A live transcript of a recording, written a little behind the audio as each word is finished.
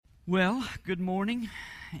Well, good morning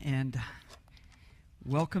and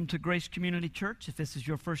welcome to Grace Community Church. If this is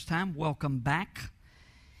your first time, welcome back.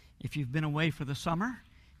 If you've been away for the summer,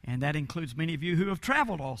 and that includes many of you who have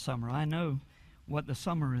traveled all summer, I know what the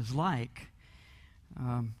summer is like,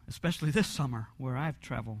 especially this summer where I've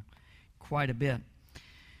traveled quite a bit.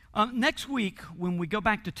 Next week, when we go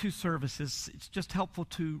back to two services, it's just helpful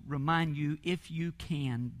to remind you, if you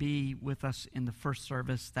can, be with us in the first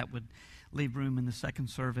service. That would leave room in the second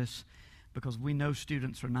service, because we know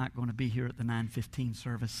students are not going to be here at the 9:15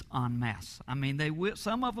 service en masse. I mean, they will.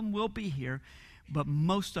 Some of them will be here, but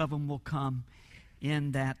most of them will come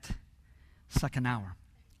in that second hour.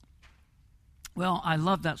 Well, I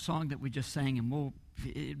love that song that we just sang, and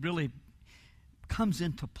it really comes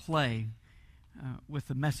into play with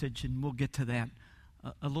the message, and we'll get to that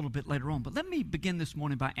a little bit later on. But let me begin this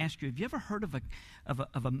morning by asking you, have you ever heard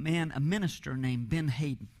of a minister named Ben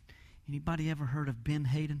Hayden? Anybody ever heard of Ben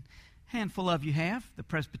Hayden? Handful of you have. The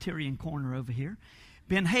Presbyterian corner over here.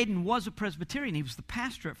 Ben Hayden was a Presbyterian. He was the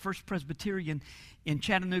pastor at First Presbyterian in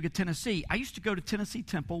Chattanooga, Tennessee. I used to go to Tennessee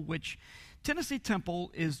Temple, which Tennessee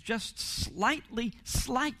Temple is just slightly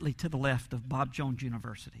to the left of Bob Jones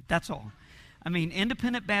University. That's all. I mean,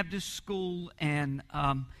 independent Baptist school, and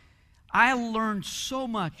I learned so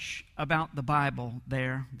much about the Bible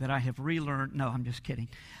there that I have relearned. No, I'm just kidding.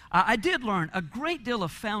 I did learn a great deal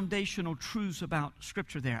of foundational truths about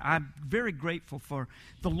Scripture there. I'm very grateful for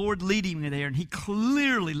the Lord leading me there, and He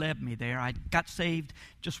clearly led me there. I got saved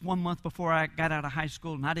just 1 month before I got out of high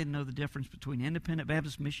school, and I didn't know the difference between independent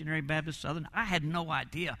Baptist, missionary Baptist, Southern. I had no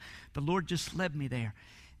idea. The Lord just led me there,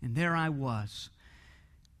 and there I was.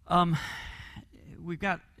 We've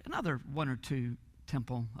got another one or two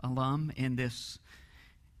Temple alum in this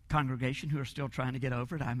congregation who are still trying to get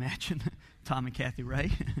over it, I imagine. Tom and Kathy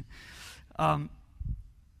Ray.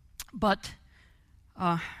 But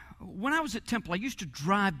when I was at Temple, I used to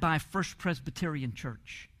drive by First Presbyterian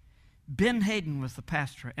Church. Ben Hayden was the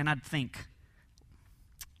pastor, and I'd think,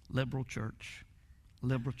 liberal church.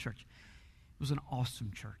 It was an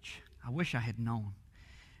awesome church. I wish I had known.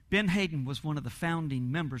 Ben Hayden was one of the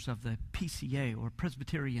founding members of the PCA, or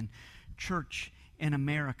Presbyterian Church in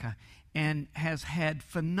America, and has had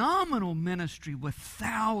phenomenal ministry with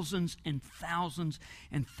thousands and thousands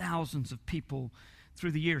and thousands of people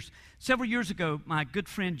through the years. Several years ago, my good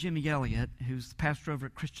friend Jimmy Elliott, who's the pastor over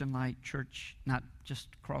at Christian Light Church, not just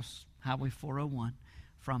across Highway 401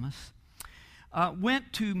 from us,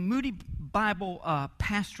 went to Moody Bible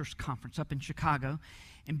Pastors Conference up in Chicago,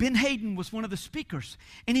 and Ben Hayden was one of the speakers,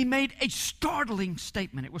 and he made a startling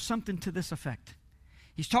statement. It was something to this effect.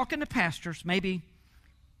 He's talking to pastors, maybe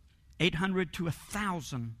 800 to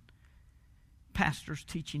 1,000 pastors,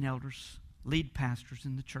 teaching elders, lead pastors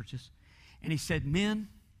in the churches. And he said, men,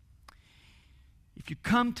 if you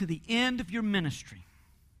come to the end of your ministry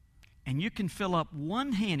and you can fill up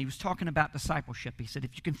one hand, he was talking about discipleship. He said,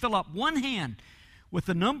 if you can fill up one hand with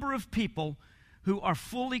the number of people who are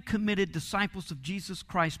fully committed disciples of Jesus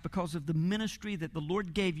Christ because of the ministry that the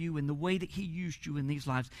Lord gave you and the way that He used you in these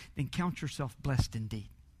lives, then count yourself blessed indeed.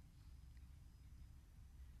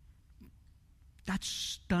 That's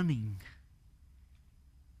stunning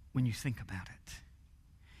when you think about it.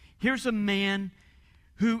 Here's a man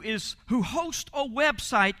who hosts a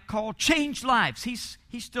website called Changed Lives. He's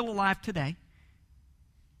still alive today.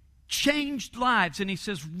 Changed Lives. And he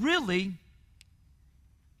says, really,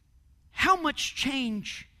 how much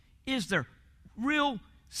change is there? Real,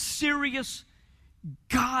 serious,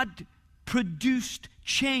 God-produced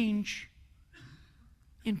change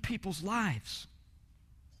in people's lives.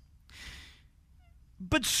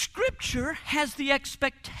 But Scripture has the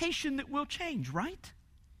expectation that we'll change, right?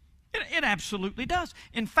 It absolutely does.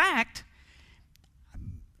 In fact,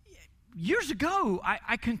 years ago,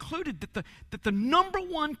 I concluded that the number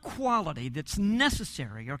one quality that's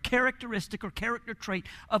necessary or characteristic or character trait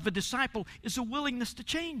of a disciple is a willingness to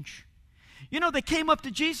change. You know, they came up to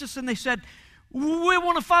Jesus and they said, we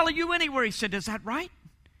want to follow you anywhere. He said, is that right?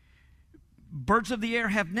 Birds of the air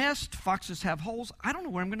have nests, foxes have holes. I don't know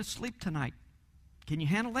where I'm going to sleep tonight. Can you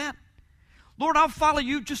handle that? Lord, I'll follow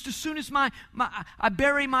you just as soon as I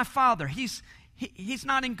bury my father. He's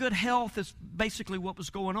not in good health is basically what was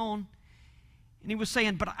going on. And he was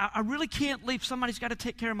saying, but I really can't leave. Somebody's got to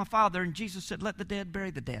take care of my father. And Jesus said, let the dead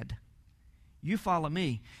bury the dead. You follow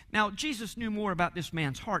me. Now, Jesus knew more about this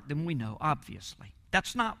man's heart than we know, obviously.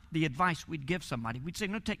 That's not the advice we'd give somebody. We'd say,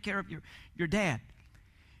 no, take care of your dad.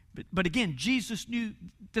 But again, Jesus knew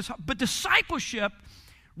this. But discipleship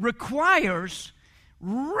requires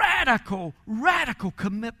radical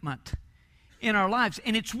commitment in our lives.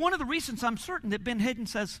 And it's one of the reasons I'm certain that Ben Hayden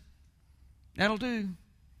says, that'll do.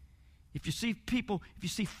 if you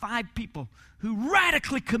see 5 people who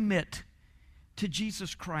radically commit to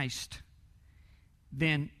Jesus Christ,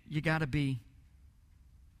 then you got to be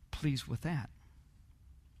pleased with that.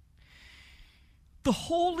 The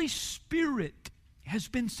Holy Spirit has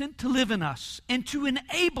been sent to live in us and to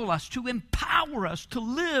enable us, to empower us to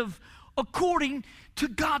live according to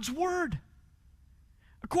God's Word,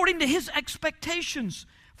 according to His expectations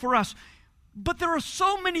for us. But there are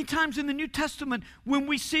so many times in the New Testament when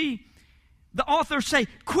we see the author say,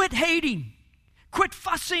 quit hating, quit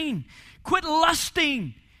fussing, quit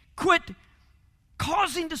lusting, quit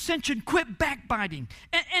causing dissension, quit backbiting.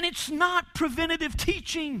 And it's not preventative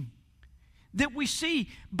teaching that we see,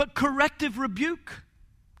 but corrective rebuke.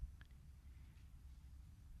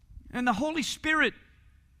 And the Holy Spirit,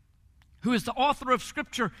 who is the author of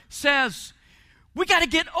Scripture, says, we got to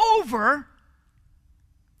get over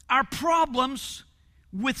our problems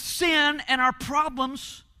with sin and our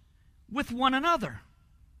problems with one another.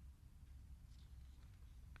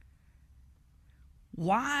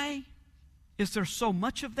 Why is there so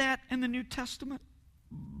much of that in the New Testament?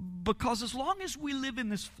 Because as long as we live in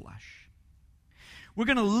this flesh, we're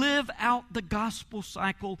going to live out the gospel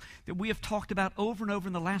cycle that we have talked about over and over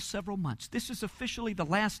in the last several months. This is officially the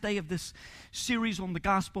last day of this series on the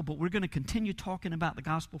gospel, but we're going to continue talking about the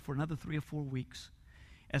gospel for another 3 or 4 weeks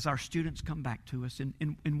as our students come back to us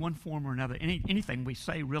in one form or another. Anything we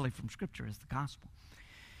say really from Scripture is the gospel.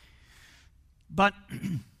 But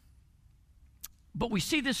we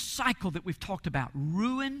see this cycle that we've talked about: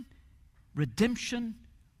 ruin, redemption,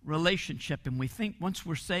 relationship. And we think once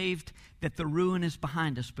we're saved that the ruin is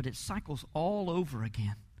behind us, but it cycles all over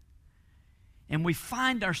again. And we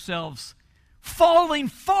find ourselves falling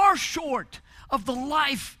far short of the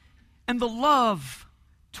life and the love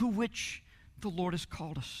to which the Lord has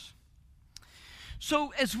called us.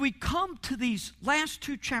 So as we come to these last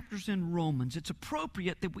 2 chapters in Romans, it's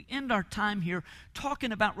appropriate that we end our time here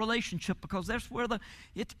talking about relationship, because that's where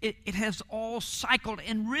it has all cycled.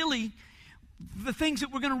 And really, the things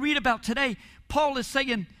that we're going to read about today, Paul is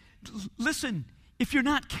saying, listen, if you're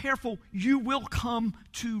not careful, you will come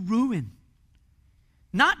to ruin.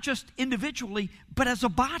 Not just individually, but as a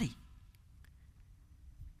body.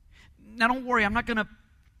 Now don't worry, I'm not going to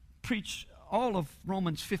preach all of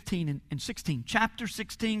Romans 15 and 16. Chapter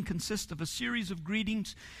 16 consists of a series of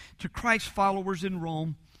greetings to Christ's followers in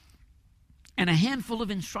Rome and a handful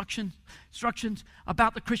of instructions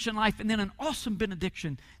about the Christian life, and then an awesome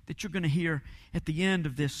benediction that you're going to hear at the end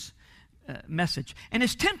of this message. And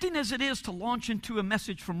as tempting as it is to launch into a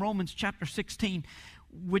message from Romans chapter 16,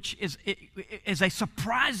 which is a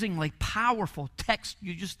surprisingly powerful text,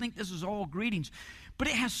 you just think this is all greetings, but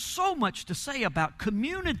it has so much to say about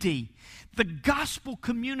community, the gospel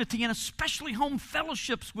community, and especially home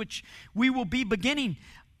fellowships, which we will be beginning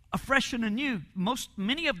afresh and anew.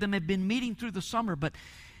 Many of them have been meeting through the summer, but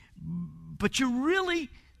you're really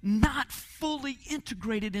not fully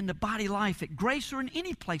integrated into body life at Grace or in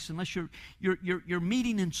any place unless you're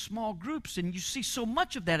meeting in small groups. And you see so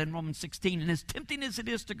much of that in Romans 16. And as tempting as it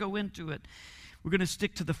is to go into it, we're going to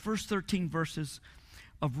stick to the first 13 verses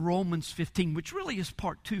of Romans 15, which really is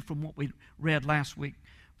part 2 from what we read last week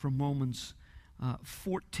from Romans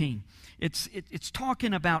 14. It's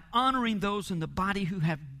talking about honoring those in the body who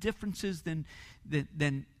have differences than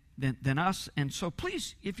us. And so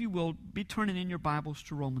please, if you will, be turning in your Bibles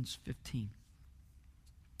to Romans 15.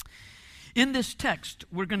 In this text,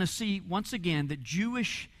 we're going to see once again that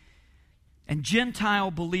Jewish and Gentile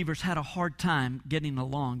believers had a hard time getting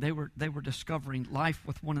along. They were discovering life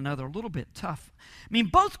with one another a little bit tough. I mean,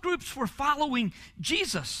 both groups were following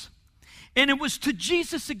Jesus. And it was to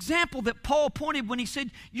Jesus' example that Paul pointed when he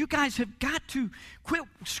said, you guys have got to quit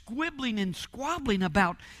squibbling and squabbling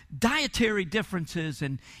about dietary differences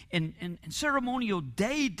and ceremonial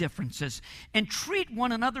day differences, and treat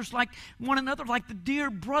one another like the dear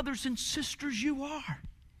brothers and sisters you are.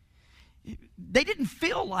 They didn't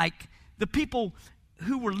feel like the people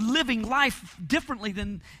who were living life differently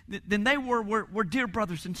than they were dear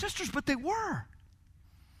brothers and sisters, but they were.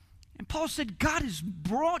 And Paul said, God has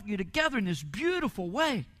brought you together in this beautiful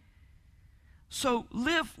way. So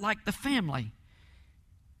live like the family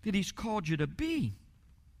that He's called you to be.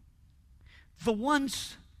 The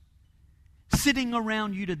ones sitting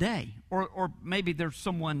around you today, or maybe there's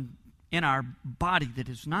someone in our body that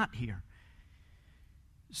is not here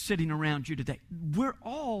sitting around you today. We're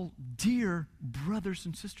all dear brothers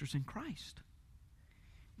and sisters in Christ.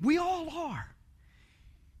 We all are.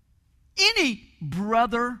 Any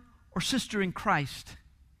brother or sister in Christ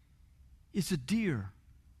is a dear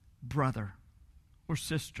brother or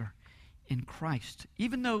sister in Christ,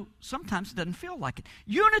 even though sometimes it doesn't feel like it.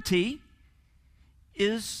 Unity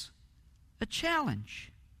is a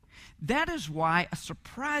challenge. That is why a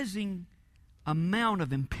surprising amount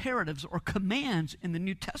of imperatives or commands in the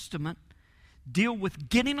New Testament deal with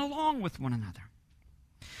getting along with one another.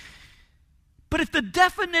 But if the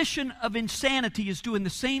definition of insanity is doing the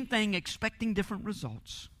same thing, expecting different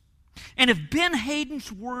results, and if Ben Hayden's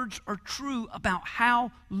words are true about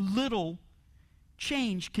how little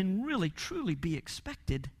change can really, truly be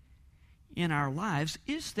expected in our lives,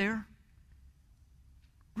 is there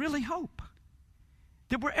really hope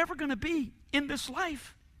that we're ever going to be in this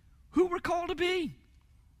life who we're called to be?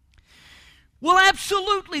 Well,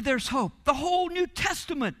 absolutely there's hope. The whole New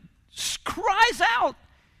Testament cries out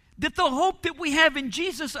that the hope that we have in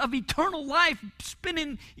Jesus of eternal life,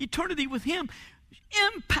 spending eternity with Him,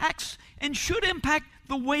 impacts and should impact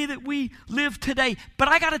the way that we live today. But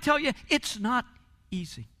I got to tell you, it's not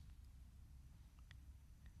easy,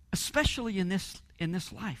 especially in this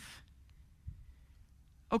life.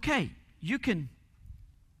 Okay, you can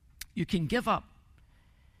give up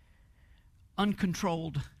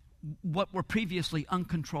what were previously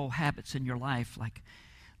uncontrolled habits in your life, like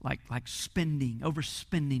spending,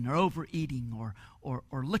 overspending, or overeating, or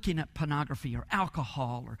looking at pornography, or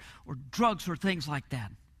alcohol, or drugs, or things like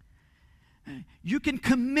that. You can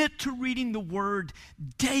commit to reading the Word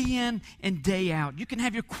day in and day out. You can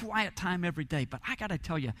have your quiet time every day. But I got to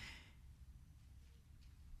tell you,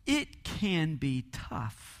 it can be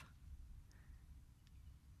tough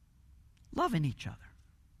loving each other.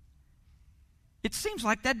 It seems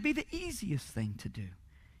like that'd be the easiest thing to do.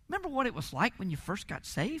 Remember what it was like when you first got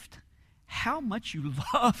saved? How much you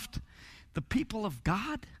loved the people of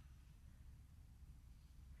God?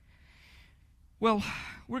 Well,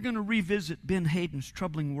 we're going to revisit Ben Hayden's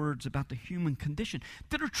troubling words about the human condition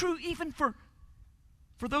that are true even for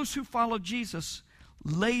those who follow Jesus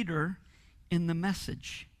later in the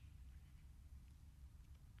message.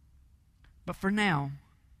 But for now,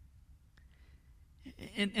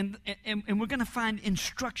 and we're going to find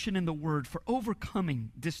instruction in the Word for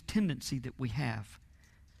overcoming this tendency that we have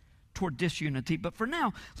toward disunity. But for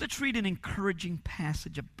now, let's read an encouraging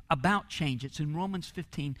passage about change. It's in Romans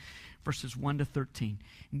 15, verses 1 to 13.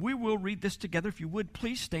 And we will read this together. If you would,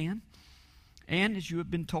 please stand. And as you have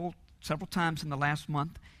been told several times in the last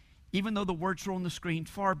month, even though the words are on the screen,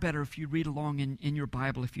 far better if you read along in your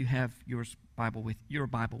Bible if you have your Bible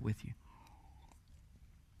with you.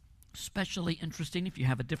 Especially interesting if you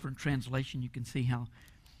have a different translation, you can see how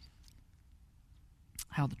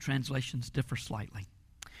the translations differ slightly.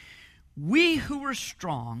 We who are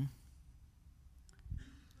strong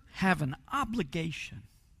have an obligation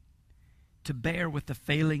to bear with the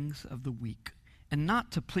failings of the weak and not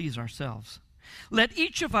to please ourselves. Let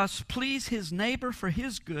each of us please his neighbor for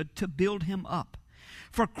his good, to build him up.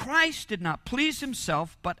 For Christ did not please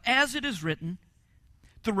himself, but as it is written,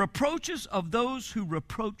 the reproaches of those who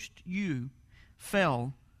reproached you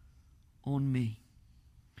fell on me.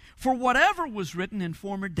 For whatever was written in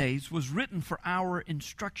former days was written for our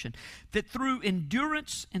instruction, that through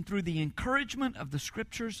endurance and through the encouragement of the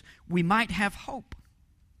Scriptures we might have hope.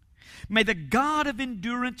 May the God of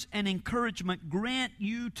endurance and encouragement grant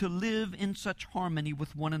you to live in such harmony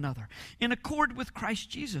with one another, in accord with Christ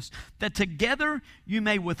Jesus, that together you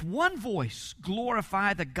may with one voice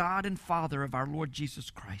glorify the God and Father of our Lord Jesus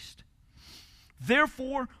Christ.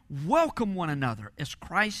 Therefore, welcome one another as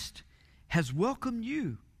Christ has welcomed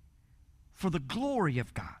you for the glory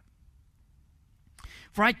of God.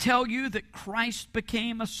 For I tell you that Christ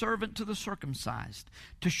became a servant to the circumcised,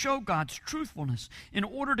 to show God's truthfulness, in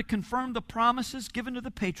order to confirm the promises given to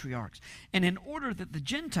the patriarchs, and in order that the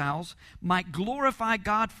Gentiles might glorify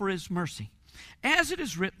God for his mercy. As it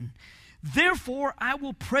is written, therefore I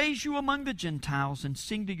will praise you among the Gentiles and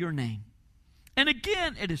sing to your name. And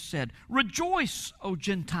again it is said, rejoice, O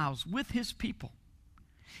Gentiles, with his people.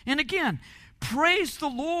 And again, praise the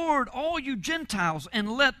Lord, all you Gentiles,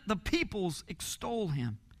 and let the peoples extol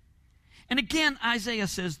him. And again, Isaiah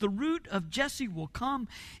says, the root of Jesse will come,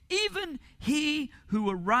 even he who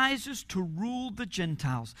arises to rule the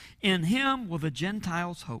Gentiles. In him will the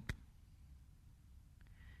Gentiles hope.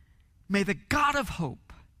 May the God of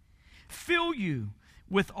hope fill you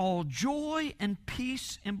with all joy and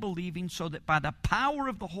peace in believing, so that by the power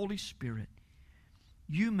of the Holy Spirit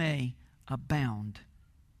you may abound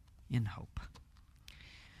in hope.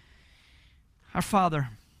 Our Father,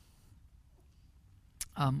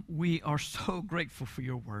 we are so grateful for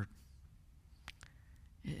your word.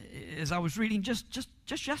 As I was reading just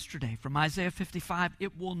yesterday from Isaiah 55,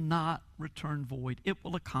 it will not return void. It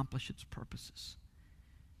will accomplish its purposes.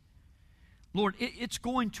 Lord, it's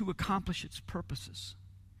going to accomplish its purposes.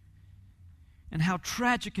 And how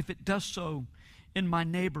tragic if it does so in my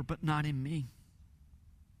neighbor, but not in me.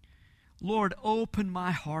 Lord, open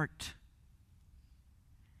my heart,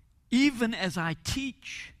 even as I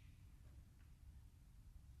teach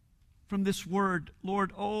from this word.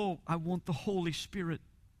 Lord, I want the Holy Spirit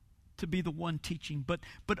to be the one teaching, but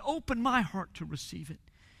open my heart to receive it.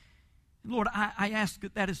 Lord, I ask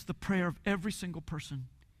that is the prayer of every single person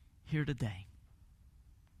here today.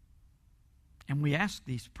 And we ask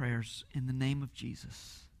these prayers in the name of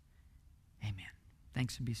Jesus. Amen.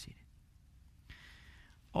 Thanks, and be seated.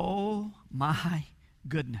 Oh my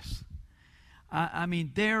goodness. I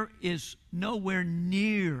mean, there is nowhere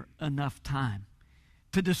near enough time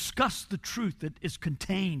to discuss the truth that is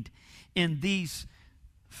contained in these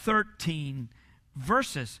 13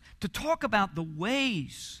 verses, to talk about the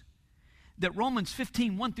ways that Romans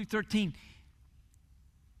 15, 1 through 13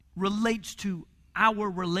 relates to our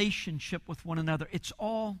relationship with one another. It's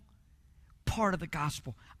all part of the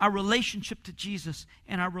gospel. Our relationship to Jesus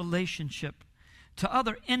and our relationship to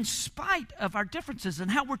other, in spite of our differences,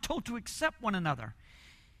 and how we're told to accept one another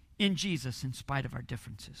in Jesus in spite of our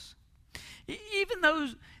differences. Even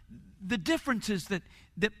those, the differences that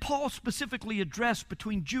Paul specifically addressed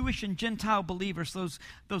between Jewish and Gentile believers,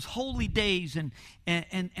 those holy days and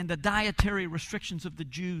the dietary restrictions of the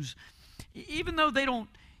Jews, even though they don't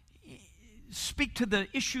speak to the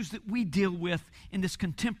issues that we deal with in this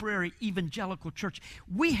contemporary evangelical church,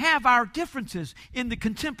 we have our differences in the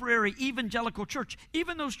contemporary evangelical church.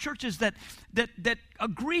 Even those churches that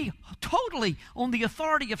agree totally on the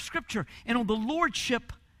authority of Scripture and on the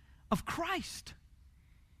lordship of Christ.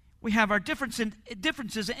 We have our differences,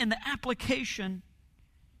 and the application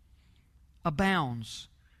abounds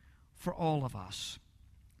for all of us.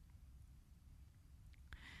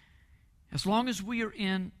 As long as we are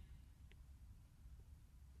in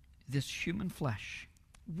this human flesh,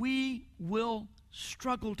 we will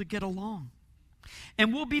struggle to get along.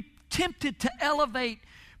 And we'll be tempted to elevate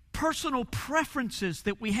personal preferences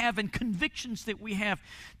that we have and convictions that we have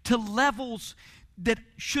to levels that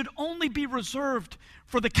should only be reserved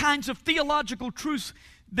for the kinds of theological truths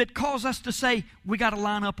that cause us to say we got to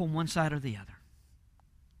line up on one side or the other.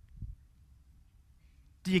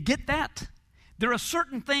 Do you get that? There are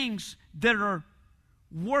certain things that are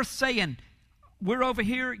worth saying, we're over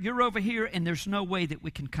here, you're over here, and there's no way that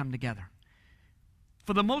we can come together.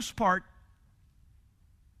 For the most part,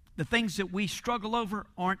 the things that we struggle over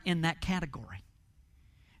aren't in that category.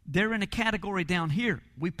 They're in a category down here.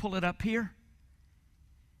 We pull it up here,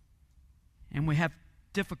 and we have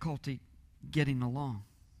difficulty getting along.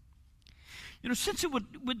 You know, since it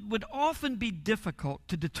would often be difficult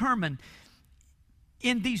to determine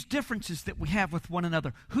in these differences that we have with one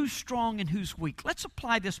another, who's strong and who's weak, let's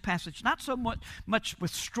apply this passage not so much with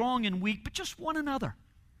strong and weak, but just one another.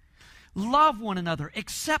 Love one another,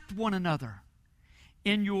 accept one another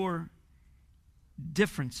in your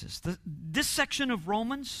differences. This section of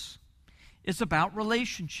Romans is about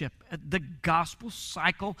relationship. The gospel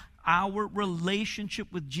cycle, our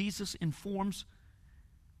relationship with Jesus informs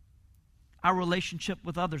our relationship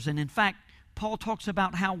with others. And in fact, Paul talks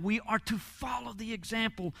about how we are to follow the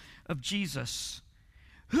example of Jesus,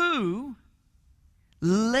 who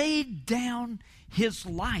laid down his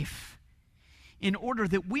life in order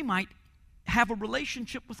that we might have a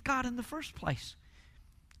relationship with God in the first place.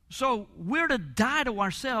 So we're to die to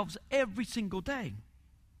ourselves every single day.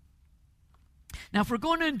 Now, if we're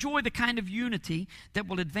going to enjoy the kind of unity that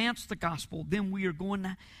will advance the gospel, then we are going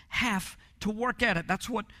to have to work at it. That's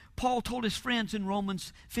what Paul told his friends in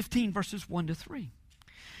Romans 15, verses 1 to 3.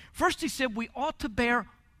 First, he said we ought to bear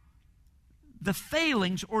the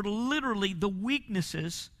failings, or literally the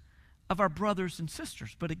weaknesses, of our brothers and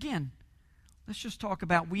sisters. But again, let's just talk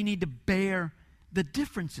about we need to bear the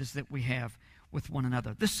differences that we have with one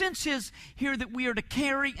another. The sense is here that we are to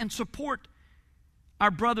carry and support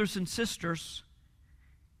our brothers and sisters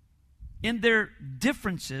in their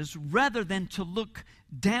differences rather than to look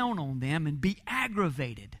down on them and be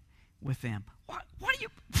aggravated with them. Why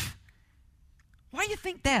do you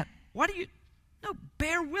think that? No,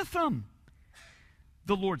 bear with them,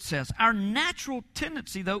 the Lord says. Our natural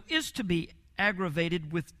tendency, though, is to be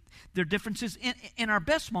aggravated with their differences in our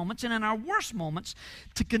best moments, and in our worst moments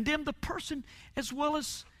to condemn the person as well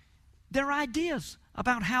as their ideas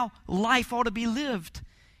about how life ought to be lived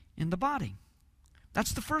in the body.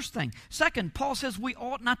 That's the first thing. Second, Paul says we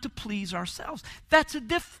ought not to please ourselves. That's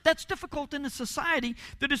difficult in a society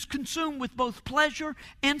that is consumed with both pleasure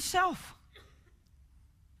and self.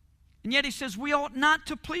 And yet he says we ought not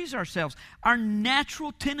to please ourselves. Our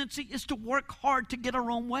natural tendency is to work hard to get our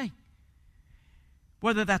own way.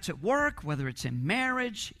 Whether that's at work, whether it's in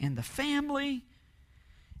marriage, in the family,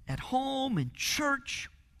 at home, in church,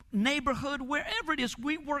 neighborhood, wherever it is,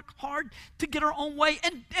 we work hard to get our own way.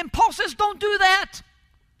 And Paul says, don't do that.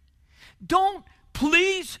 Don't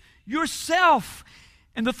please yourself.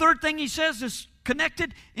 And the third thing he says is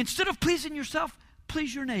connected. Instead of pleasing yourself,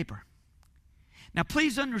 please your neighbor. Now,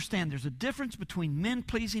 please understand there's a difference between men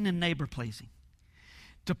pleasing and neighbor pleasing.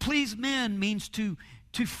 To please men means to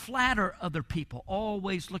flatter other people,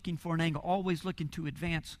 always looking for an angle, always looking to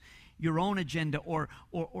advance your own agenda or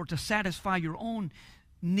to satisfy your own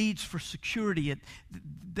needs for security,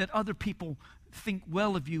 that other people think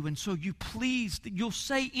well of you, and so you'll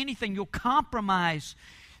say anything, you'll compromise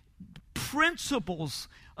principles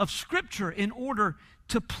of Scripture in order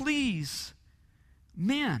to please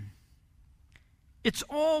men. It's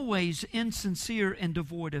always insincere and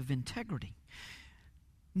devoid of integrity.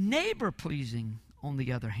 Neighbor pleasing, on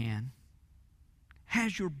the other hand,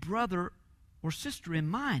 has your brother or sister in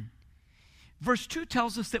mind. Verse 2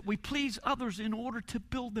 tells us that we please others in order to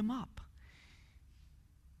build them up.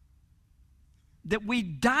 That we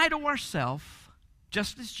die to ourselves,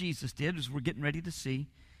 just as Jesus did, as we're getting ready to see,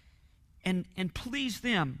 and please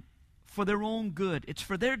them for their own good. It's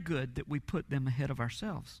for their good that we put them ahead of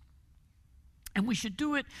ourselves. And we should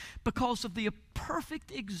do it because of the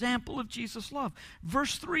perfect example of Jesus' love.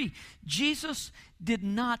 Verse 3, Jesus did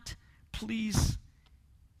not please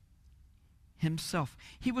himself.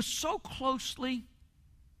 He was so closely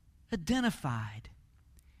identified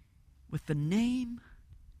with the name,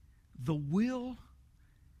 the will,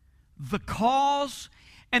 the cause,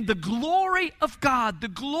 and the glory of God, the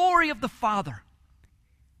glory of the Father,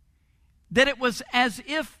 that it was as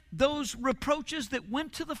if those reproaches that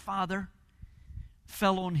went to the Father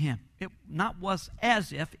fell on him. It was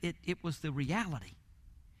the reality.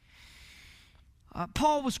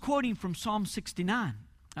 Paul was quoting from Psalm 69,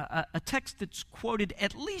 a text that's quoted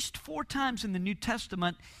at least 4 times in the New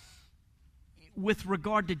Testament with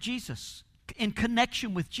regard to Jesus, in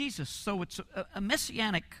connection with Jesus. So it's a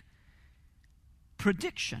messianic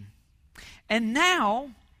prediction. And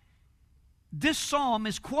now, this psalm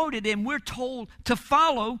is quoted, and we're told to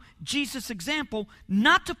follow Jesus' example,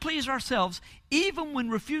 not to please ourselves, even when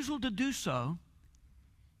refusal to do so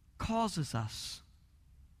causes us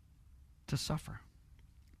to suffer.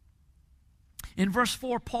 In verse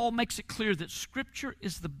 4, Paul makes it clear that Scripture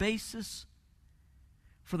is the basis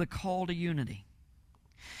for the call to unity.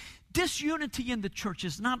 Disunity in the church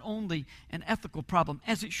is not only an ethical problem,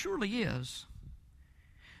 as it surely is,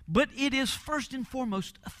 but it is first and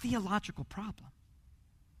foremost a theological problem.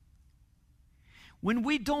 When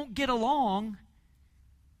we don't get along,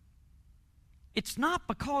 it's not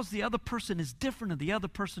because the other person is different or the other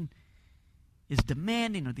person is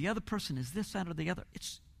demanding or the other person is this, that, or the other.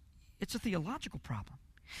 It's a theological problem.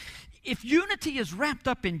 If unity is wrapped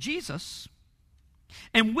up in Jesus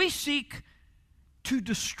and we seek to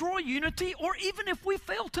destroy unity, or even if we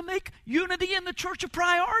fail to make unity in the church a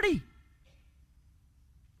priority,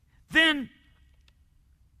 then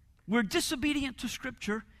we're disobedient to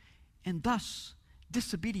Scripture and thus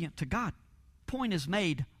disobedient to God. Point is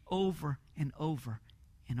made over and over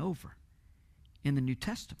and over in the New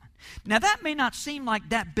Testament. Now that may not seem like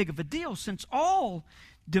that big of a deal, since all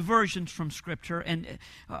diversions from Scripture and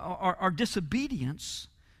are disobedience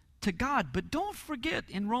to God. But don't forget,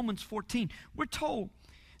 in Romans 14, we're told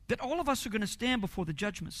that all of us are going to stand before the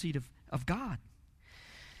judgment seat of God.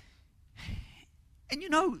 And you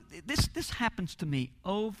know, this happens to me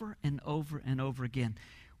over and over and over again.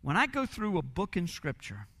 When I go through a book in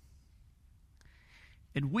Scripture,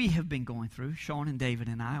 and we have been going through, Sean and David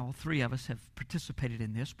and I, all 3 of us have participated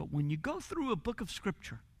in this, but when you go through a book of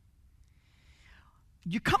Scripture,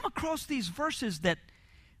 you come across these verses that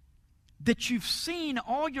you've seen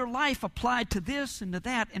all your life applied to this and to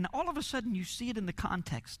that, and all of a sudden you see it in the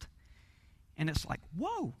context. And it's like,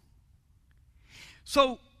 whoa.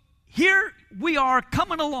 So here we are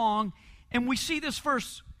coming along, and we see this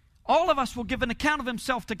verse. All of us will give an account of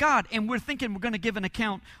himself to God, and we're thinking we're going to give an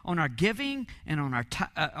account on our giving and on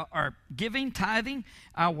our giving, tithing,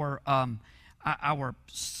 our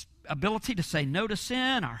ability to say no to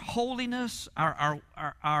sin, our holiness,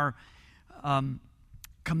 our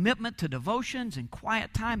commitment to devotions and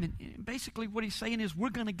quiet time. And basically what he's saying is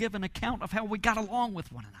we're going to give an account of how we got along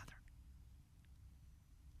with one another.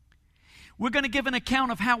 We're going to give an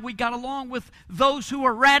account of how we got along with those who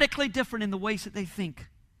are radically different in the ways that they think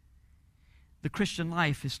the Christian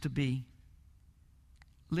life is to be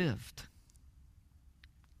lived.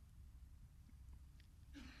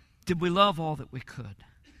 Did we love all that we could?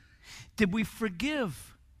 Did we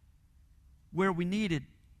forgive where we needed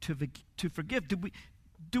to forgive?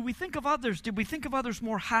 do we think of others? Did we think of others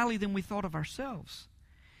more highly than we thought of ourselves?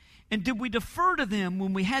 And did we defer to them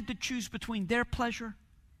when we had to choose between their pleasure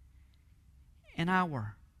and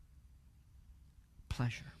our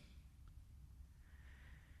pleasure?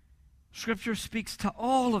 Scripture speaks to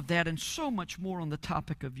all of that and so much more on the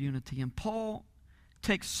topic of unity. And Paul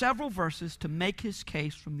takes several verses to make his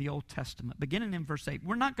case from the Old Testament, beginning in verse 8.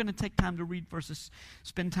 We're not going to take time to read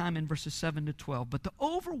spend time in verses 7 to 12, but the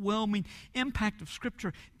overwhelming impact of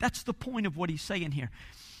Scripture, that's the point of what he's saying here.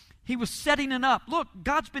 He was setting it up. Look,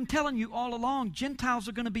 God's been telling you all along, Gentiles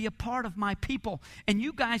are going to be a part of my people, and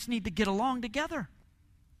you guys need to get along together.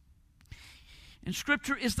 And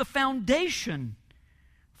Scripture is the foundation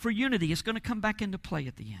for unity. It's going to come back into play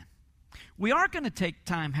at the end. We are going to take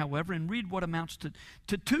time, however, and read what amounts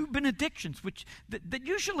to two benedictions, which that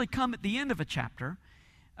usually come at the end of a chapter,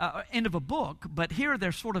 end of a book, but here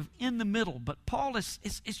they're sort of in the middle. But Paul is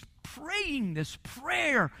praying this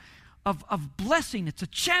prayer of blessing. It's a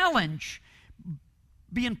challenge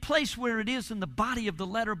being placed where it is in the body of the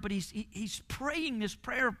letter, but he's praying this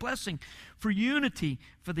prayer of blessing for unity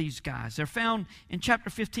for these guys. They're found in chapter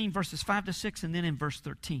 15, verses 5 to 6, and then in verse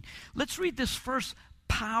 13. Let's read this first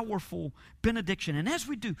powerful benediction. And as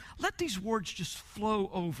we do, let these words just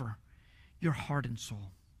flow over your heart and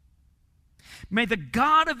soul. May the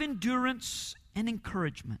God of endurance and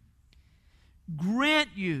encouragement grant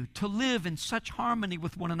you to live in such harmony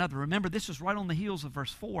with one another. Remember, this is right on the heels of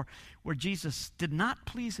verse 4, where Jesus did not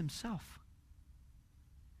please himself,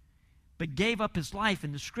 but gave up his life,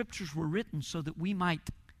 and the Scriptures were written so that we might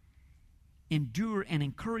endure and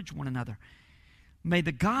encourage one another. May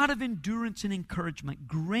the God of endurance and encouragement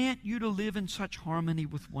grant you to live in such harmony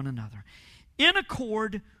with one another, in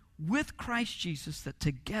accord with Christ Jesus, that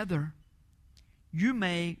together you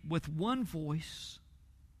may, with one voice,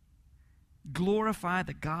 glorify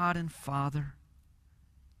the God and Father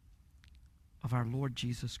of our Lord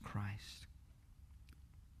Jesus Christ.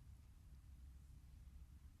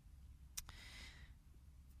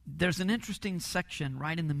 There's an interesting section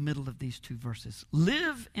right in the middle of these two verses.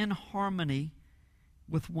 Live in harmony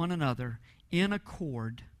with one another, in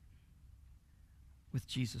accord with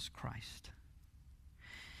Jesus Christ.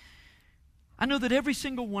 I know that every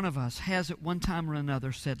single one of us has at one time or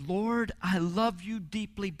another said, Lord, I love you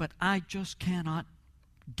deeply, but I just cannot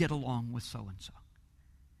get along with so-and-so.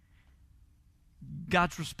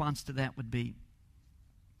 God's response to that would be,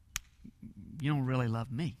 you don't really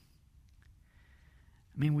love me.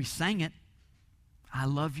 I mean, we sang it, I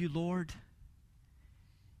love you, Lord,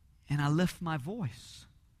 and I lift my voice.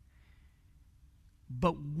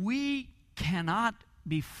 But we cannot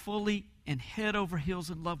be fully and head over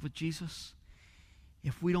heels in love with Jesus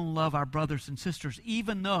if we don't love our brothers and sisters,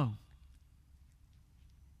 even though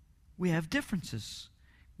we have differences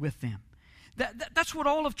with them. That's what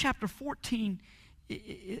all of chapter 14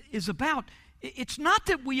 is about. It's not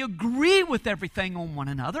that we agree with everything on one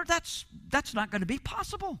another. That's not going to be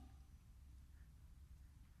possible.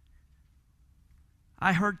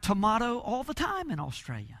 I heard tomato all the time in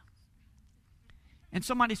Australia. And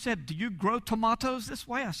somebody said, do you grow tomatoes this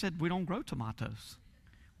way? I said, we don't grow tomatoes.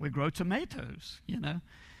 We grow tomatoes, you know.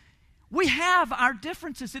 We have our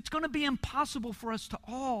differences. It's going to be impossible for us to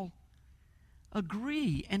all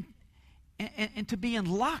agree and to be in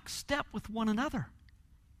lockstep with one another.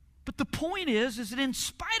 But the point is that in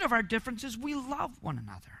spite of our differences, we love one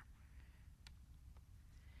another.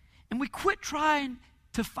 And we quit trying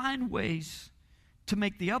to find ways to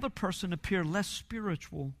make the other person appear less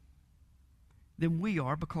spiritual than we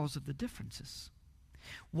are because of the differences.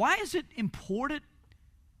 Why is it important?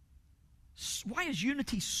 Why is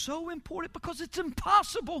unity so important? Because it's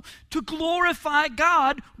impossible to glorify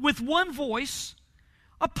God with one voice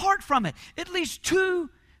apart from it. At least two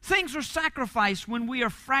things are sacrificed when we are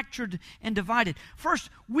fractured and divided. First,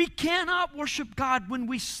 we cannot worship God when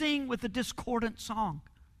we sing with a discordant song.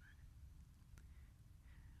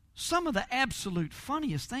 Some of the absolute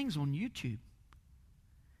funniest things on YouTube.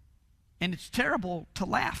 And it's terrible to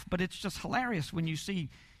laugh, but it's just hilarious when you see,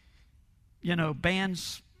 you know,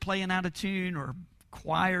 bands playing out of tune or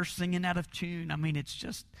choir singing out of tune. I mean, it's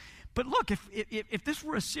just... But look, if this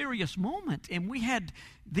were a serious moment and we had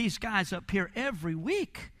these guys up here every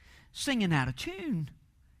week singing out of tune,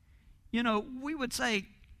 you know, we would say,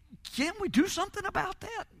 can we do something about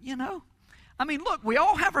that, you know? I mean, look, we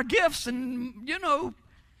all have our gifts and, you know,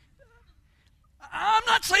 I'm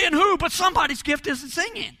not saying who, but somebody's gift isn't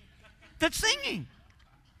singing. That's singing.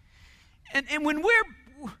 And when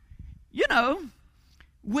we're, you know,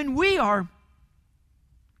 when we are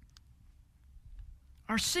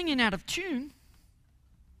singing out of tune,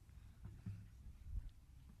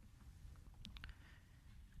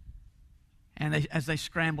 And as they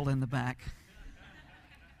scrambled in the back.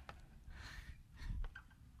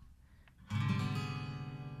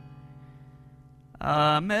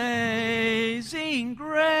 Amazing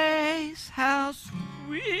grace, how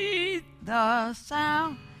sweet the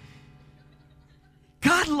sound.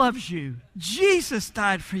 God loves you. Jesus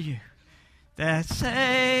died for you. That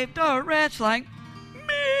saved a wretch like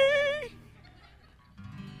me.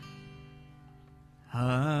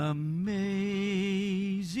 Amazing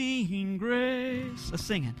grace. Let's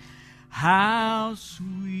sing it. How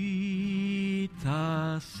sweet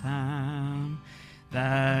the sound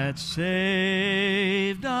that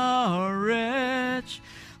saved a wretch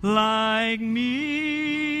like me.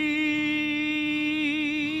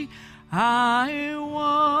 I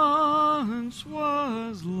once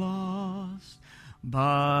was lost,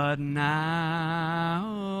 but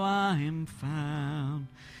now I'm found.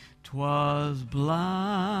 'Twas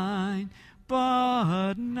blind,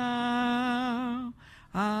 but now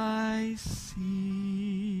I see.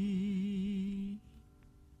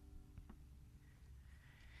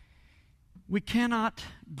 We cannot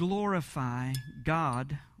glorify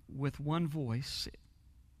God with one voice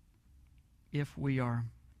if we are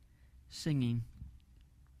singing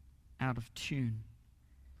out of tune.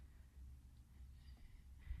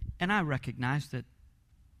 And I recognize that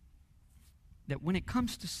when it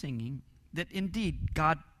comes to singing, that indeed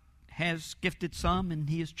God has gifted some and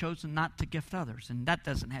He has chosen not to gift others, and that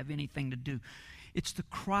doesn't have anything to do. It's the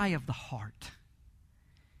cry of the heart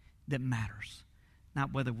that matters,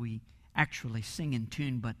 not whether we actually sing in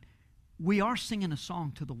tune, but we are singing a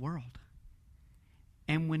song to the world.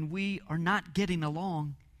 And when we are not getting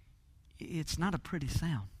along, it's not a pretty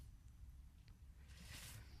sound.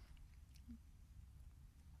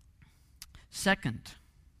 Second,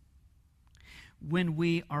 when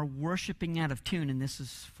we are worshiping out of tune, and this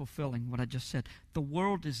is fulfilling what I just said, the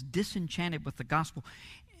world is disenchanted with the gospel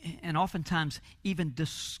and oftentimes even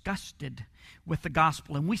disgusted with the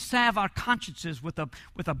gospel. And we salve our consciences with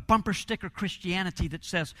a bumper sticker Christianity that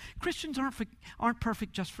says, Christians aren't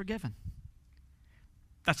perfect, just forgiven.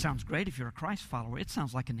 That sounds great if you're a Christ follower. It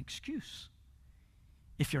sounds like an excuse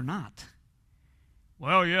if you're not.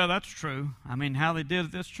 Well, yeah, that's true. I mean, how they did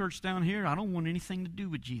at this church down here, I don't want anything to do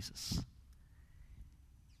with Jesus.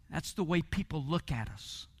 That's the way people look at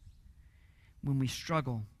us when we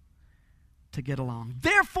struggle to get along.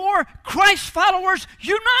 Therefore, Christ followers,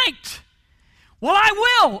 unite. Well, I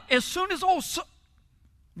will as soon as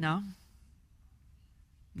No,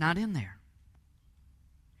 not in there.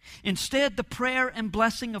 Instead, the prayer and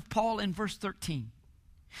blessing of Paul in verse 13.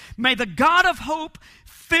 May the God of hope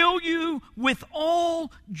fill you with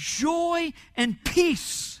all joy and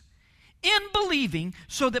peace in believing,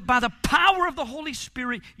 so that by the power of the Holy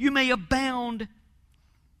Spirit you may abound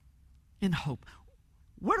in hope.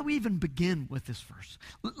 Where do we even begin with this verse?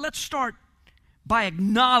 Let's start by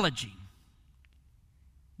acknowledging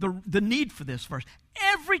the need for this verse.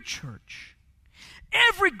 Every church,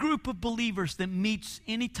 every group of believers that meets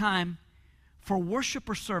any time for worship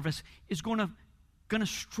or service is going to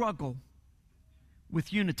struggle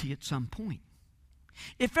with unity at some point.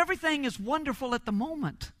 If everything is wonderful at the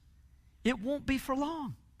moment, it won't be for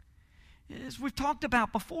long. As we've talked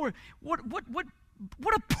about before, what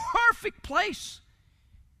a perfect place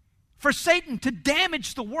for Satan to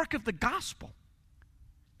damage the work of the gospel.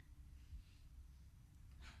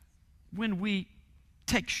 When we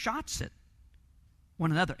take shots at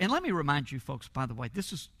one another. And let me remind you folks, by the way,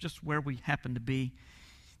 this is just where we happen to be.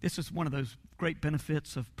 This is one of those great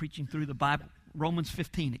benefits of preaching through the Bible. Romans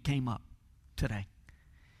 15, it came up today.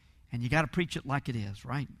 And you got to preach it like it is,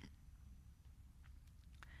 right?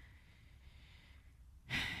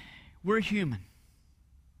 We're human.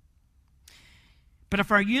 But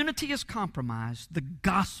if our unity is compromised, the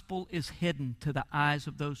gospel is hidden to the eyes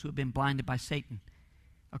of those who have been blinded by Satan,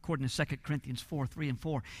 according to 2 Corinthians 4, 3 and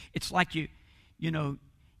 4. It's like you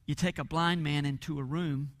take a blind man into a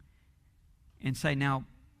room and say, now,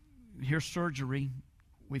 here's surgery.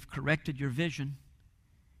 We've corrected your vision.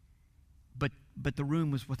 But the room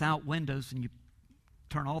was without windows, and you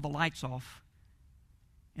turn all the lights off,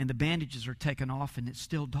 and the bandages are taken off, and it's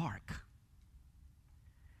still dark.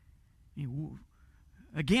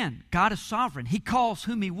 Again, God is sovereign. He calls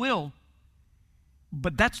whom He will,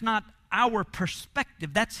 but that's not our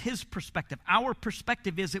perspective. That's His perspective. Our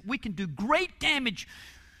perspective is that we can do great damage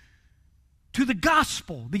to the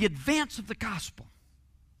gospel, the advance of the gospel,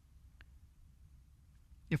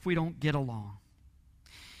 if we don't get along.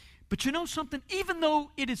 But you know something? Even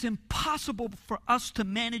though it is impossible for us to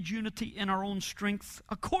manage unity in our own strength,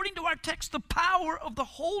 according to our text, the power of the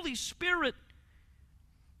Holy Spirit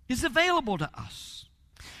is available to us.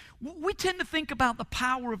 We tend to think about the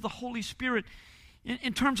power of the Holy Spirit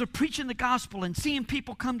in terms of preaching the gospel and seeing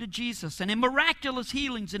people come to Jesus and in miraculous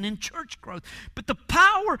healings and in church growth. But the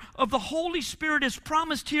power of the Holy Spirit is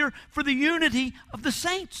promised here for the unity of the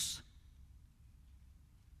saints.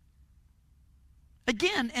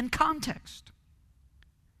 Again, in context.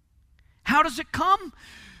 How does it come?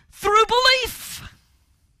 Through belief.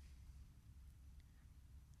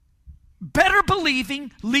 Better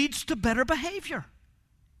believing leads to better behavior.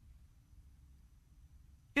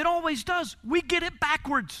 It always does. We get it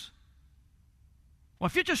backwards. Well,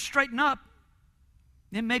 if you just straighten up,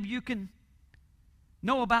 then maybe you can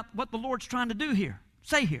know about what the Lord's trying to do here.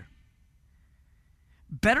 Say here.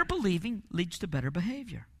 Better believing leads to better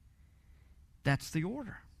behavior. That's the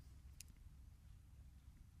order.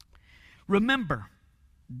 Remember,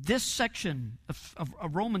 this section of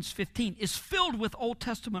Romans 15 is filled with Old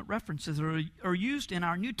Testament references that are used in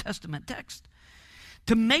our New Testament text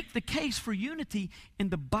to make the case for unity in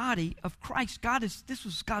the body of Christ. This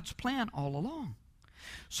was God's plan all along.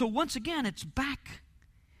 So once again, it's back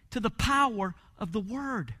to the power of the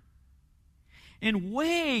Word. And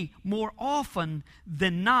way more often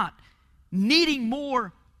than not, needing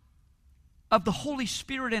more of the Holy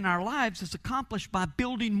Spirit in our lives is accomplished by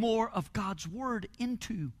building more of God's Word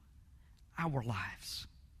into our lives.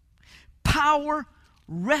 Power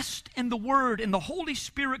rests in the Word, and the Holy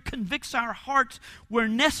Spirit convicts our hearts where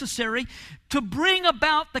necessary to bring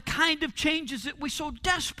about the kind of changes that we so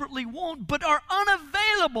desperately want but are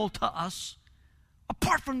unavailable to us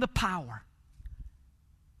apart from the power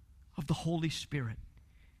of the Holy Spirit.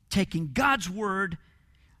 Taking God's Word,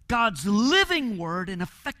 God's living Word, and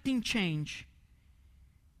effecting change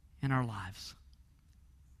in our lives.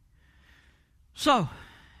 So,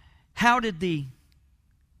 how did the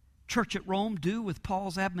church at Rome do with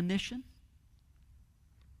Paul's admonition?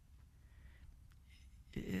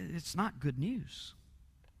 It's not good news.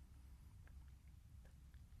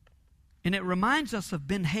 And it reminds us of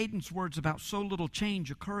Ben Hayden's words about so little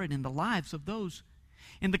change occurring in the lives of those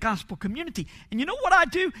in the gospel community. And you know what I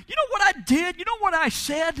do? You know what I did? You know what I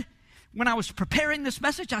said when I was preparing this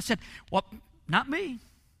message? I said, well, not me.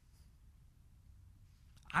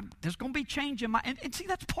 There's going to be change in my... And see,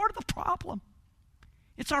 that's part of the problem.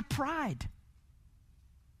 It's our pride.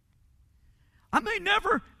 I may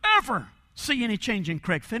never, ever see any change in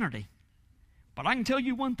Craig Finnerty, but I can tell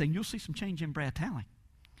you one thing, you'll see some change in Brad Talley.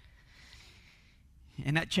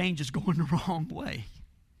 And that change is going the wrong way.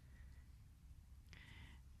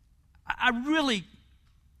 I really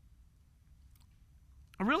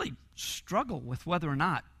struggle with whether or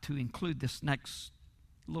not to include this next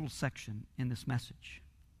little section in this message.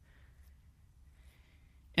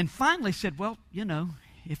 And finally said, well, you know,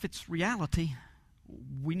 if it's reality,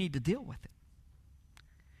 we need to deal with it.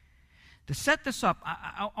 To set this up,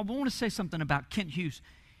 I want to say something about Kent Hughes,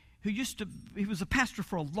 he was a pastor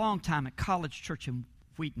for a long time at College Church in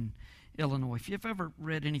Wheaton, Illinois. If you've ever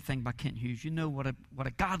read anything by Kent Hughes, you know what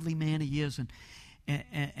a godly man he is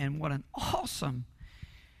and what an awesome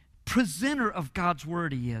presenter of God's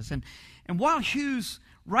Word he is. And while Hughes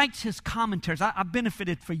writes his commentaries, I've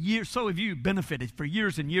benefited for years, so have you benefited for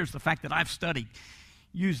years and years, the fact that I've studied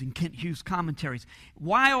using Kent Hughes commentaries.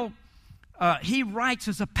 While he writes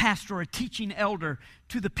as a pastor or a teaching elder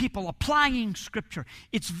to the people applying Scripture,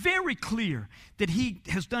 it's very clear that he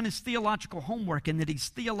has done his theological homework and that he's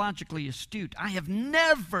theologically astute. I have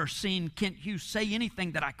never seen Kent Hughes say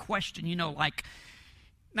anything that I question, like,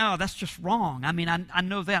 no, that's just wrong. I mean, I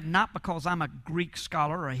know that not because I'm a Greek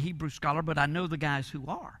scholar or a Hebrew scholar, but I know the guys who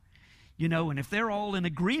are. And if they're all in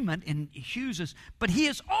agreement, and Hughes but he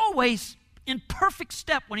is always in perfect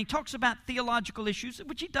step when he talks about theological issues,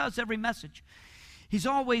 which he does every message. He's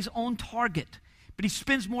always on target, but he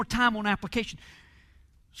spends more time on application.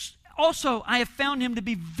 Also, I have found him to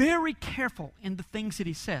be very careful in the things that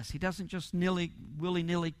he says. He doesn't just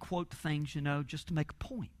willy-nilly quote things, just to make a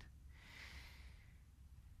point.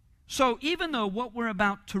 So even though what we're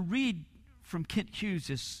about to read from Kent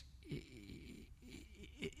Hughes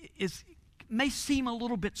may seem a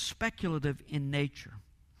little bit speculative in nature,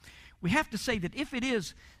 we have to say that if it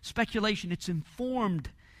is speculation, it's informed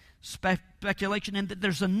speculation, and that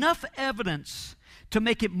there's enough evidence to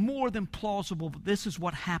make it more than plausible that this is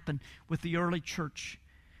what happened with the early church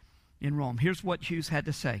in Rome. Here's what Hughes had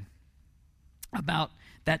to say about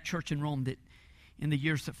that church in Rome that in the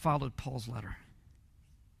years that followed Paul's letter.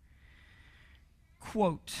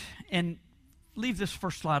 Quote, and leave this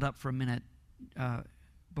first slide up for a minute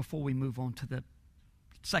before we move on to the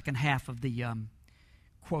second half of the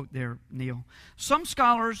quote there, Neil. Some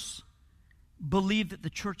scholars believe that the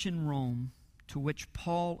church in Rome, to which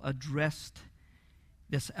Paul addressed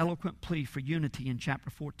this eloquent plea for unity in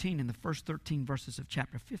chapter 14 in the first 13 verses of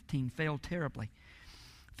chapter 15 failed terribly.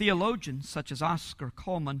 Theologians such as Oscar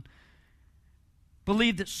Cullmann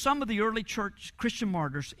believe that some of the early church Christian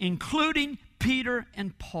martyrs, including Peter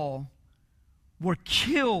and Paul, were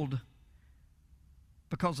killed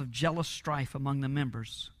because of jealous strife among the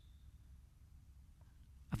members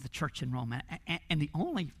of the church in Rome. And the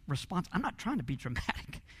only response, I'm not trying to be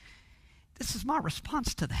dramatic, this is my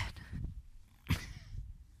response to that.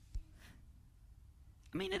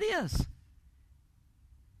 I mean, it is.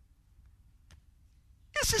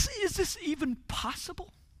 Is this even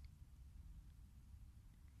possible?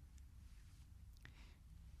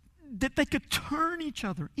 That they could turn each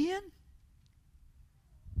other in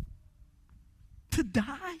to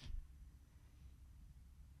die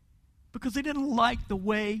because they didn't like the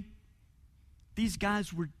way these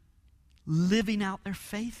guys were living out their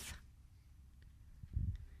faith?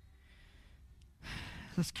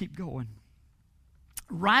 Let's keep going.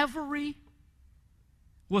 Rivalry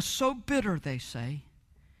was so bitter, they say,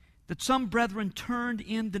 that some brethren turned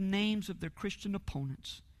in the names of their Christian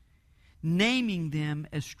opponents, naming them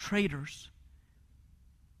as traitors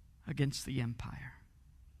against the empire.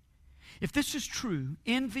 If this is true,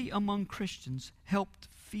 envy among Christians helped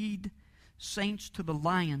feed saints to the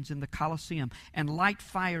lions in the Colosseum and light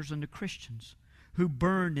fires unto Christians who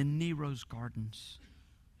burned in Nero's gardens.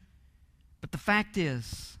 But the fact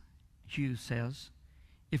is, Hughes says,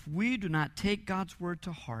 if we do not take God's word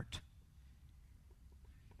to heart,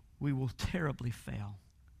 we will terribly fail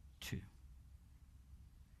too.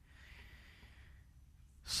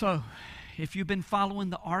 So, if you've been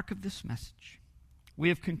following the arc of this message, we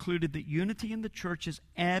have concluded that unity in the church is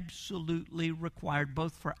absolutely required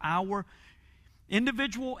both for our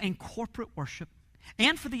individual and corporate worship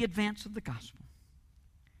and for the advance of the gospel.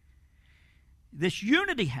 This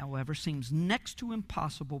unity, however, seems next to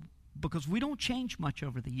impossible because we don't change much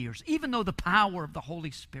over the years, even though the power of the Holy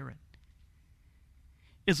Spirit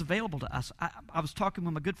is available to us. I was talking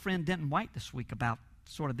with my good friend Denton White this week about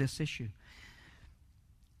sort of this issue.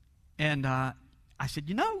 And I said,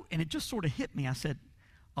 and it just sort of hit me. I said,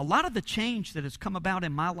 a lot of the change that has come about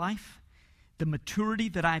in my life, the maturity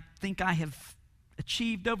that I think I have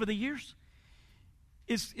achieved over the years,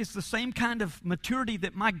 is the same kind of maturity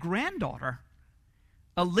that my granddaughter,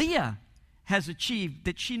 Aaliyah, has achieved,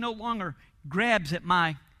 that she no longer grabs at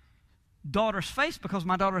my daughter's face because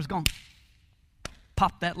my daughter is going to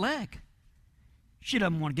pop that leg. She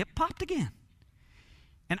doesn't want to get popped again.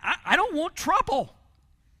 And I don't want trouble.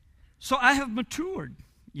 So I have matured,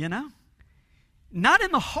 Not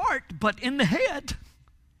in the heart, but in the head.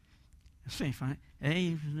 See if I'm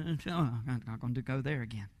not going to go there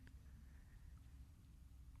again.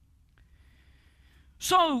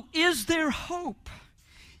 So, is there hope?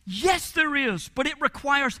 Yes, there is, but it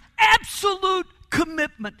requires absolute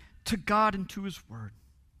commitment to God and to His Word.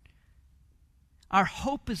 Our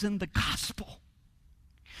hope is in the gospel.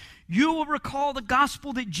 You will recall the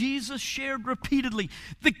gospel that Jesus shared repeatedly.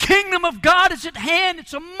 The kingdom of God is at hand.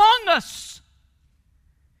 It's among us.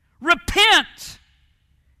 Repent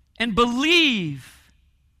and believe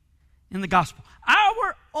in the gospel.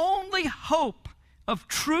 Our only hope of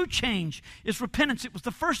true change is repentance. It was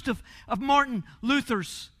the first of Martin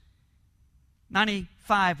Luther's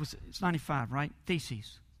 95, it's 95, right?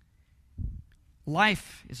 Theses.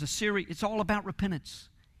 Life is a series, it's all about repentance.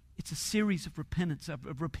 It's a series of repentance,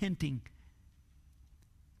 of repenting.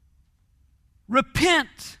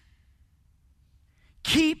 Repent.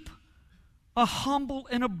 Keep a humble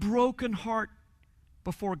and a broken heart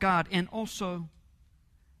before God, and also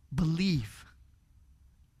believe.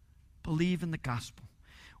 Believe in the gospel.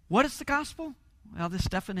 What is the gospel? Well, this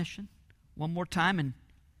definition, one more time, and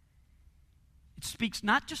it speaks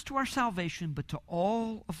not just to our salvation, but to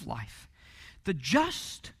all of life. The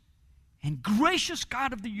just and gracious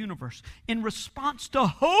God of the universe, in response to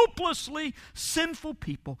hopelessly sinful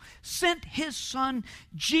people, sent His Son,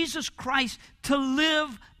 Jesus Christ, to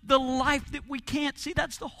live the life that we can't. See,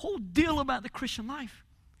 that's the whole deal about the Christian life.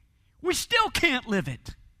 We still can't live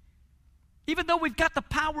it. Even though we've got the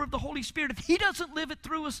power of the Holy Spirit, if He doesn't live it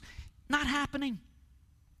through us, not happening.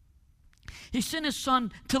 He sent His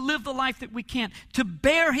Son to live the life that we can't, to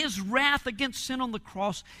bear His wrath against sin on the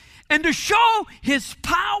cross, and to show His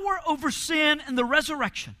power over sin and the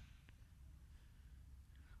resurrection,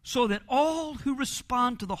 so that all who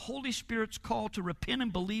respond to the Holy Spirit's call to repent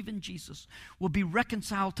and believe in Jesus will be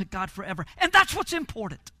reconciled to God forever. And that's what's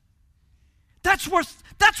important. That's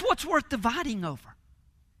what's worth dividing over,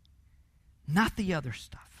 not the other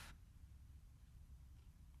stuff.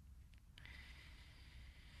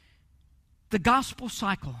 The gospel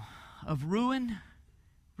cycle of ruin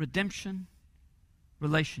redemption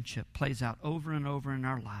relationship plays out over and over in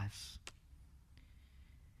our lives.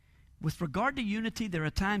 With regard to unity, there are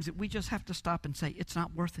times that we just have to stop and say, it's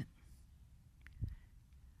not worth it.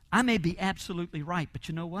 I may be absolutely right, but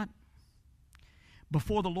you know what?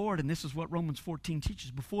 Before the Lord, and this is what Romans 14 teaches,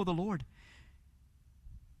 before the Lord,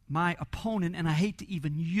 my opponent, and I hate to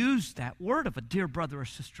even use that word of a dear brother or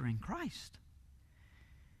sister in Christ,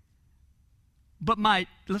 but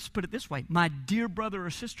let's put it this way, my dear brother or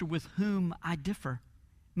sister with whom I differ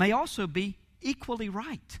may also be equally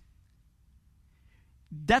right.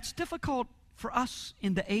 That's difficult for us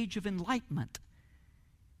in the age of enlightenment.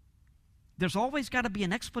 There's always got to be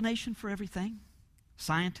an explanation for everything.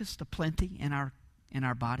 Scientists aplenty in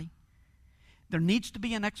our body. There needs to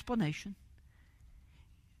be an explanation.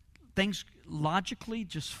 Things logically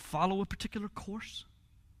just follow a particular course.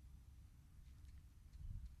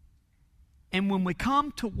 And when we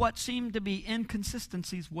come to what seem to be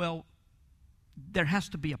inconsistencies, well, there has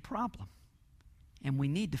to be a problem. And we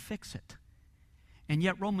need to fix it. And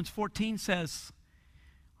yet Romans 14 says,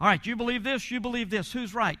 all right, you believe this,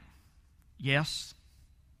 who's right? Yes.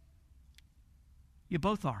 You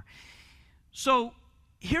both are. So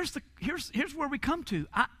here's where we come to.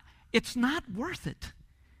 It's not worth it.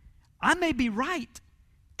 I may be right,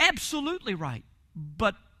 absolutely right,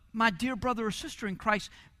 but my dear brother or sister in Christ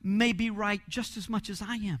may be right just as much as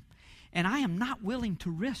I am. And I am not willing to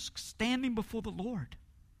risk standing before the Lord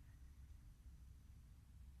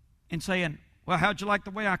and saying, well, how'd you like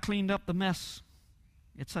the way I cleaned up the mess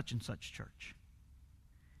at such and such church?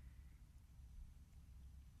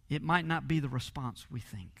 It might not be the response we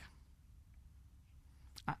think.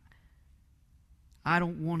 I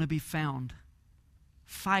don't want to be found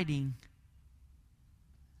fighting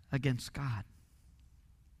against God.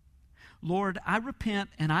 Lord, I repent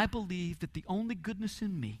and I believe that the only goodness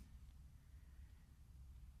in me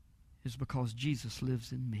is because Jesus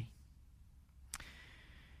lives in me.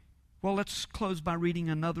 Well, let's close by reading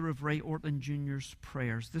another of Ray Ortlund Jr.'s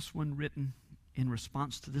prayers, this one written in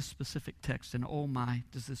response to this specific text, and oh my,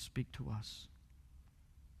 does this speak to us.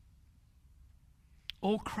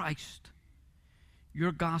 O Christ,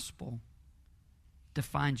 your gospel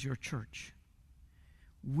defines your church.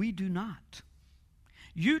 We do not.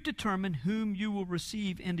 You determine whom you will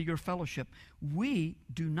receive into your fellowship. We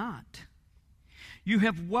do not. You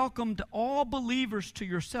have welcomed all believers to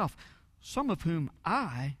yourself, some of whom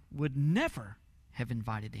I would never have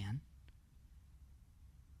invited in.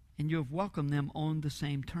 And you have welcomed them on the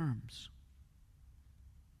same terms.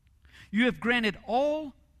 You have granted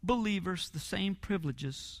all believers the same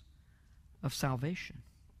privileges of salvation.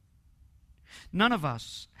 None of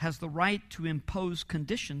us has the right to impose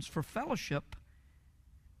conditions for fellowship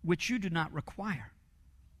which you do not require.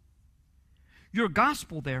 Your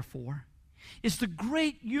gospel, therefore, is the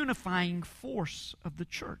great unifying force of the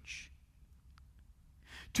church.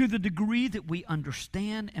 To the degree that we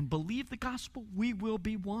understand and believe the gospel, we will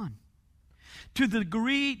be one. To the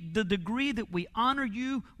degree that we honor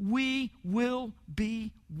you, we will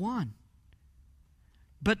be one.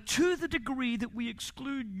 But to the degree that we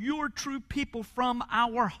exclude your true people from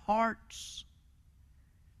our hearts,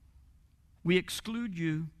 we exclude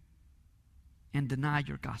you and deny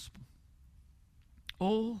your gospel.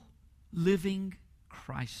 O living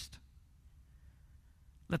Christ,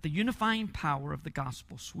 let the unifying power of the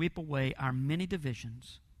gospel sweep away our many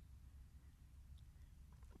divisions.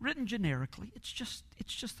 Written generically, it's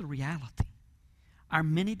just the reality. Our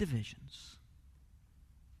many divisions.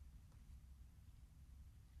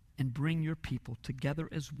 And bring your people together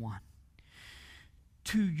as one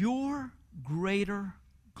to your greater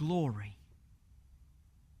glory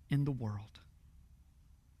in the world.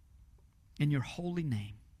 In your holy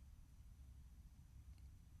name.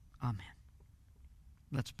 Amen.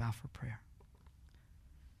 Let's bow for prayer.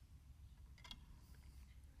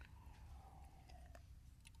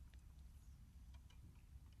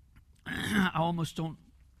 I almost don't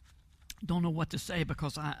know what to say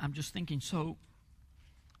because I'm just thinking so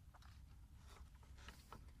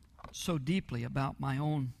deeply about my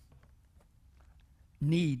own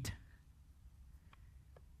need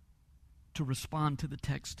to respond to the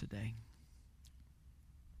text today.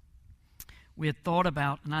 We had thought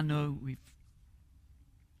about, and I know we've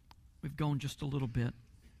gone just a little bit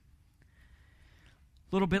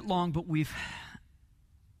long, but we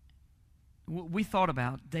thought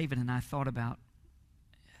about, David and I thought about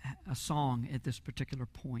a song at this particular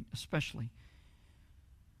point, especially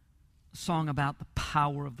a song about the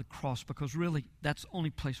power of the cross, because really that's the only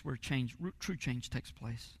place where true change takes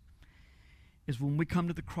place, is when we come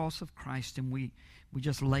to the cross of Christ and we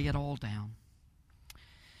just lay it all down.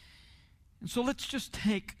 And so let's just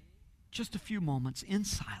take just a few moments in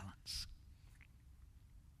silence.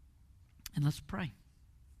 And let's pray.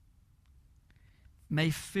 May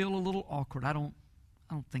feel a little awkward. I don't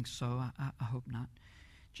think so. I hope not.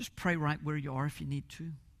 Just pray right where you are if you need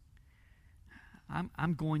to.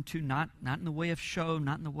 I'm going to, not in the way of show,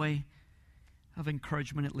 not in the way of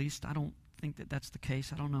encouragement at least. I don't think that that's the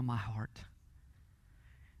case. I don't know my heart.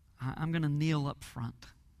 I'm going to kneel up front.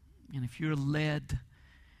 And if you're led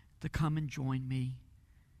to come and join me,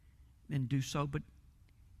 then do so. But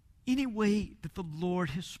any way that the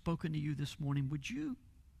Lord has spoken to you this morning, would you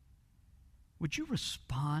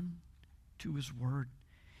respond to His Word?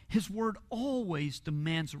 His Word always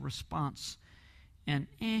demands a response. And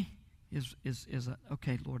is a,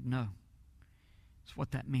 okay, Lord, no. That's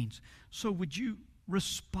what that means. So would you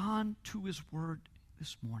respond to His Word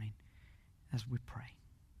this morning as we pray?